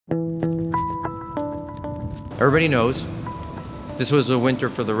Everybody knows this was a winter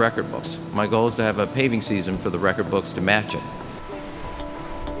for the record books. My goal is to have a paving season for the record books to match it.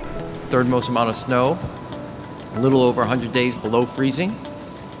 Third most amount of snow, a little over 100 days below freezing.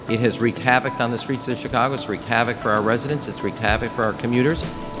 It has wreaked havoc on the streets of Chicago. It's wreaked havoc for our residents. It's wreaked havoc for our commuters.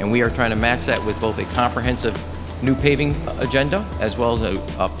 And we are trying to match that with both a comprehensive new paving agenda as well as a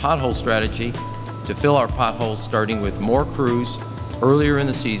pothole strategy to fill our potholes, starting with more crews earlier in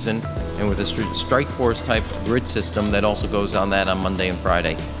the season and with a strike force type grid system that also goes on that on Monday and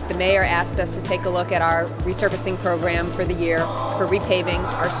Friday. The mayor asked us to take a look at our resurfacing program for the year for repaving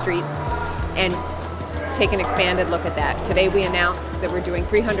our streets and take an expanded look at that. Today we announced that we're doing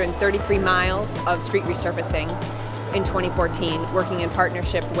 333 miles of street resurfacing in 2014, working in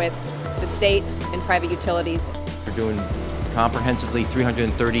partnership with the state and private utilities. We're doing comprehensively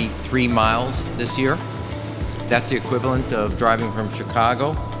 333 miles this year. That's the equivalent of driving from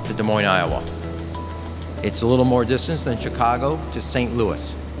Chicago to Des Moines, Iowa. It's a little more distance than Chicago to St.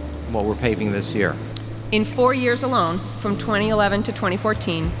 Louis, what we're paving this year. In 4 years alone, from 2011 to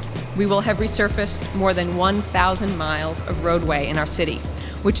 2014, we will have resurfaced more than 1,000 miles of roadway in our city,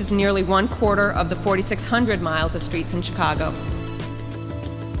 which is nearly 1/4 of the 4,600 miles of streets in Chicago.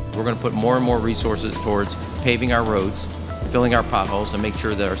 We're going to put more and more resources towards paving our roads, filling our potholes, and make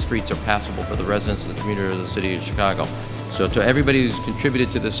sure that our streets are passable for the residents of the community of the city of Chicago. So to everybody who's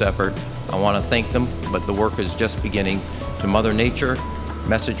contributed to this effort, I want to thank them, but the work is just beginning. To Mother Nature,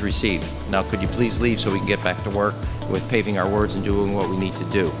 message received. Now could you please leave so we can get back to work with paving our roads and doing what we need to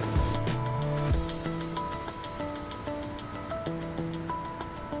do.